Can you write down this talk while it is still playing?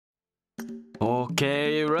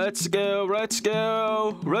Okay, let's go, let's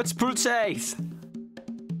go. Let's purchase.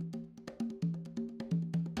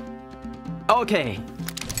 Okay.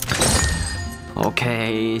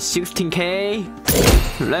 Okay, 16k.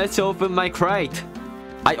 Let's open my crate.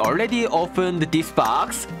 I already opened this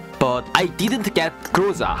box, but I didn't get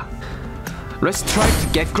Groza. Let's try to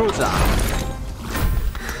get Groza.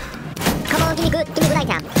 Come on, give me good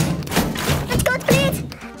item. Let's go, please.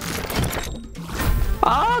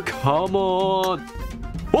 Ah, come on.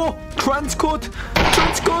 Oh, trench coat,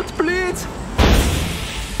 please.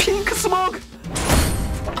 Pink smoke.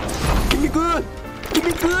 Give me good.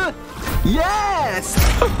 Yes.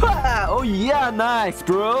 Oh yeah, nice,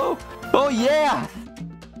 bro. Oh yeah.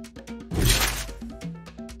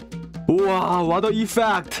 Wow, what an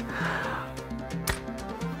effect.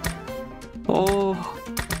 Oh.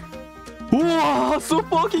 Wow, so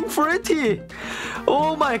fucking pretty.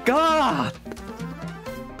 Oh my god.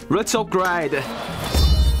 Let's upgrade.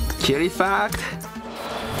 Kill effect.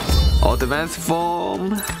 Advanced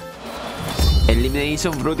form.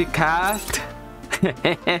 Elimination broadcast.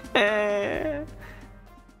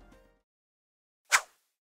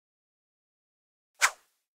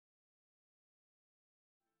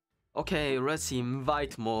 Okay, let's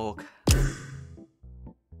invite MOK.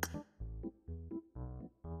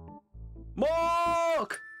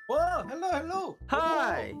 MOK! Whoa, hello.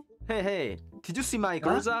 Hi! Hey, did you see my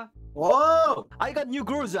Groza? Whoa! I got new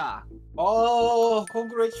Groza! Oh,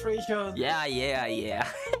 congratulations. Yeah.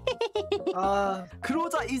 Uh,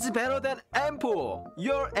 Groza is better than Ample.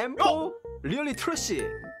 Your Ample? Really trashy.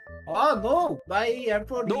 no, my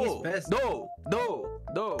Emperor is best. No.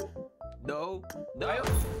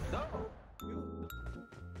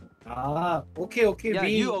 Okay. Yeah,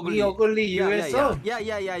 me, you ugly. me ugly USO.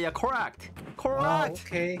 Yeah, correct.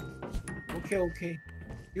 Okay.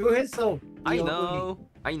 You handsome. I Me know.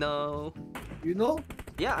 ugly. You know?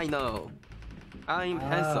 Yeah, I know. I'm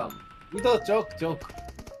handsome. You don't joke.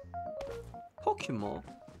 Pokemon.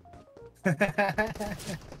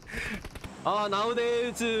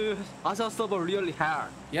 Nowadays, Asha server really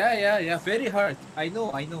hard. Yeah, very hard. I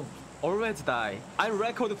know. Always die. I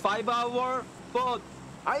record 5 hours, but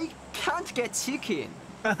I can't get chicken.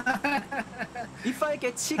 If I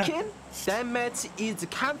get chicken, that match is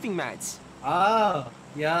camping match.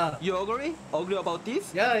 Yeah. You agree? Agree about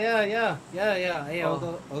this? Yeah. I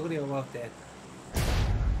agree about that.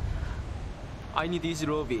 I need this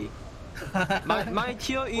lobby. My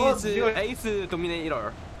tier What's is your- 8th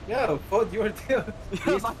Dominator. Yeah, but your tail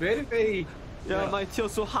is very Yeah, my tier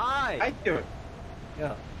so high. high tier.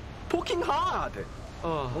 Yeah. Poking hard.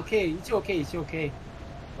 Okay, it's okay.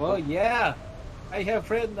 Oh yeah, I have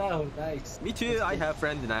friend now. Nice. Me too, I have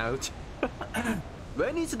friend now.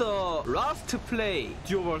 When is the last play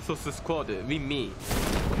duo versus squad with me?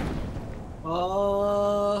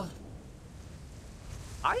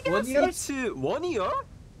 I guess 1 year? it's 1 year?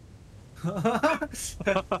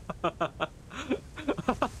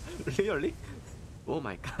 Really? Oh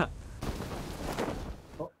my god.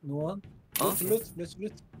 Oh, no one. Huh? Let's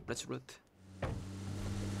loot. Let's root.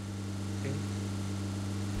 Okay.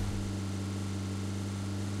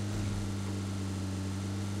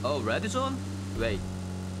 Oh, red zone? Wait.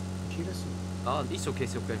 Curious. It's okay.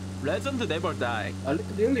 Legend never die.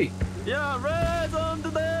 Really? Yeah,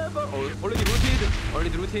 legend never. Oh, already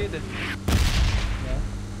rooted. Yeah.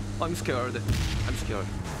 I'm scared.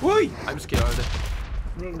 Oi! I'm scared.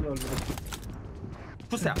 No.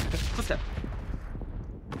 Footstep.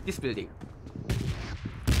 This building.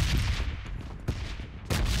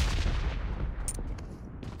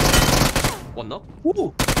 One knock.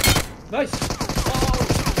 Ooh! Nice.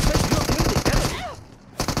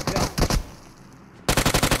 Yeah.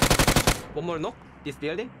 One more knock. This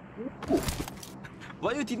building. Ooh.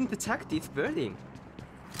 Why you didn't check this building?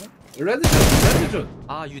 Red zone.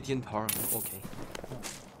 You didn't harm. Okay.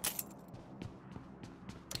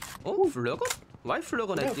 Oh, Flagon? Why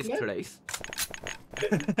Flagon at this flag. place?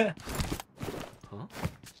 Huh?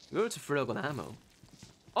 Where's Flagon ammo?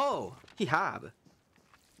 Oh, he have.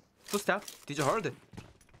 Footstep. Did you heard it?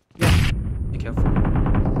 Yeah. Be careful.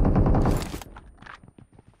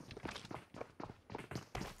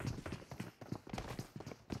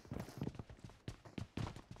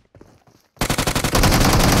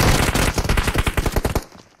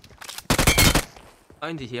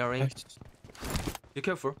 I'm the hearing. Nice. Be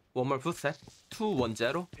careful. One more footstep.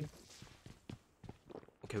 210.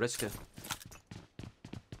 Okay, let's go.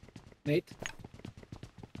 Nate.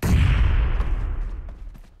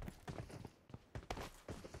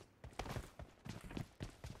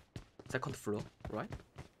 Second floor, right?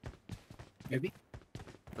 Maybe.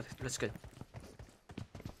 Let's go.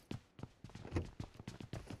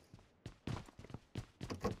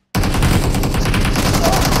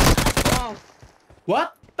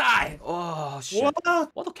 What the? Oh shit. What?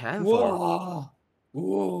 What a camper. Whoa.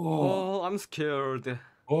 Whoa. Oh, I'm scared.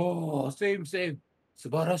 Oh, same. 素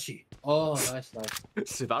晴らしい. Oh, nice.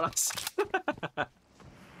 素晴らしい.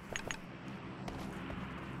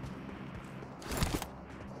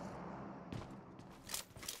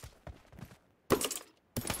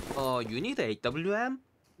 Oh, you need AWM?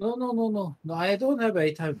 No. I don't have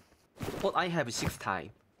 8 time. But I have 6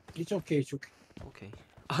 time. It's okay. Okay.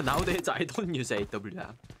 Nowadays I don't use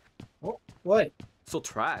AWM. Oh, why? So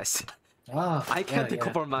trash. I can't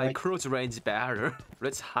cover my right. close range better.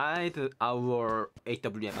 Let's hide our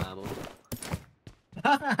AWM ammo.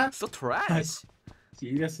 So trash.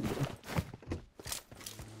 Seriously.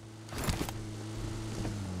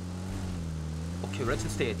 Okay, let's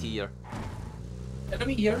stay at here.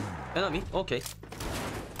 Enemy here. Enemy? Okay.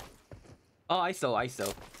 Oh, I saw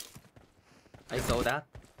that.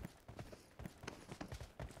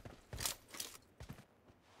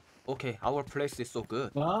 Okay, our place is so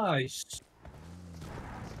good. Nice.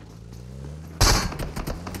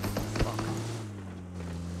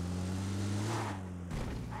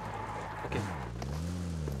 Okay.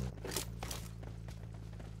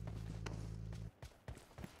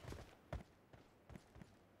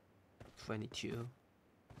 $22.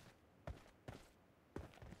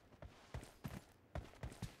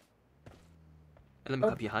 Enemy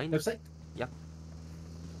car behind. Left side. Yep.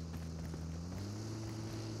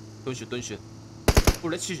 Don't shoot. Oh,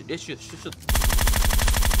 let's shoot.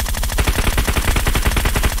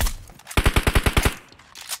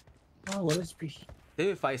 Oh, what is B? They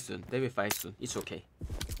will fight soon. It's okay.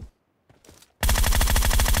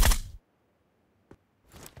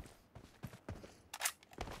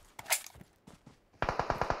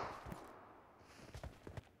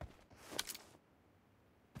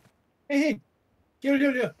 Hey.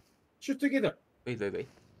 Here. Shoot together. Wait.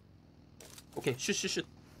 Okay, shoot.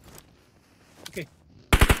 Okay.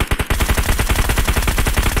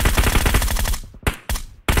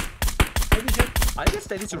 I guess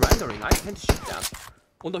that is rendering. I can't shoot them.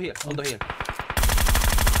 On the hill.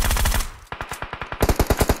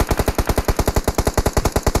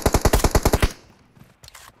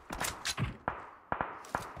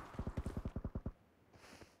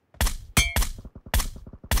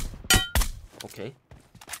 Okay.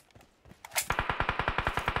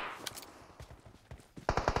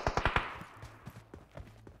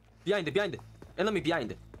 Behind. Enemy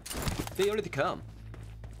behind. They already come.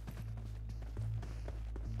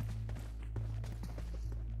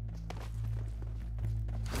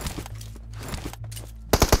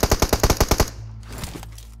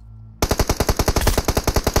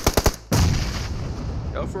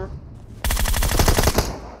 Careful.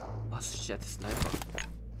 Oh shit, sniper.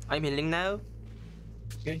 I'm healing now.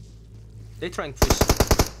 Okay. They trying to push.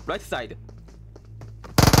 Right side.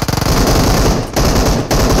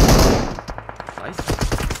 Nice.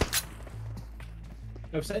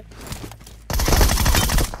 Left side.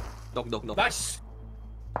 Knock. Nice.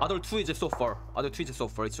 Other two is so far.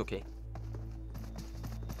 It's okay.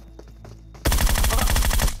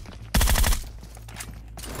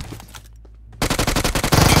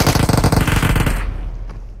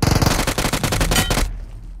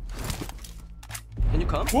 Can you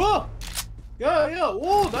come? Whoa. Yeah.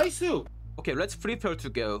 Oh, nice. Okay, let's prepare to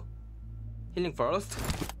go. Healing first.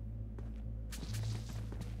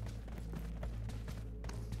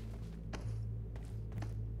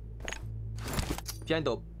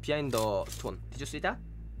 Behind the stone. Did you see that?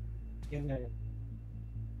 Yeah.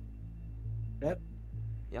 Left.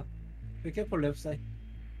 Yeah. Be careful left side.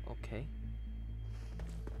 Okay.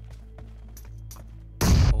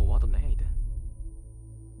 Oh, what a nade.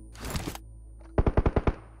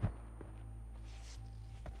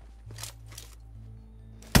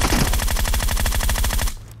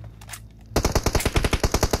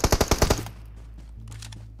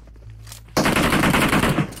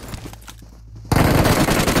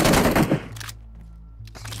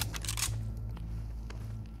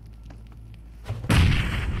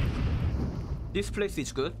 This place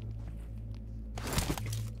is good.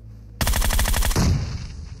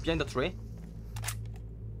 Behind the tree.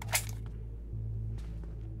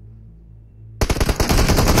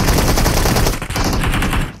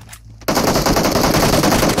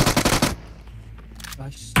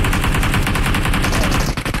 Nice.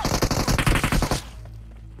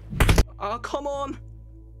 Ah, come on!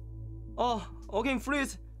 Oh, again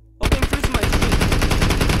freeze my screen.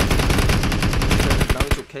 Now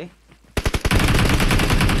it's okay.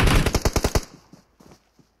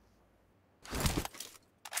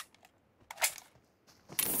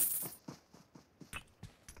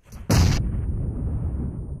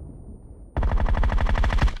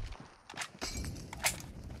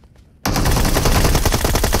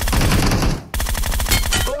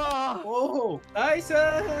 나이스.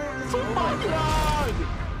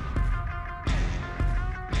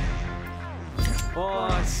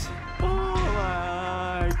 와, 씨. 오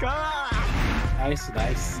마이 갓. 나이스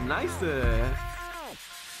나이스. 나이스.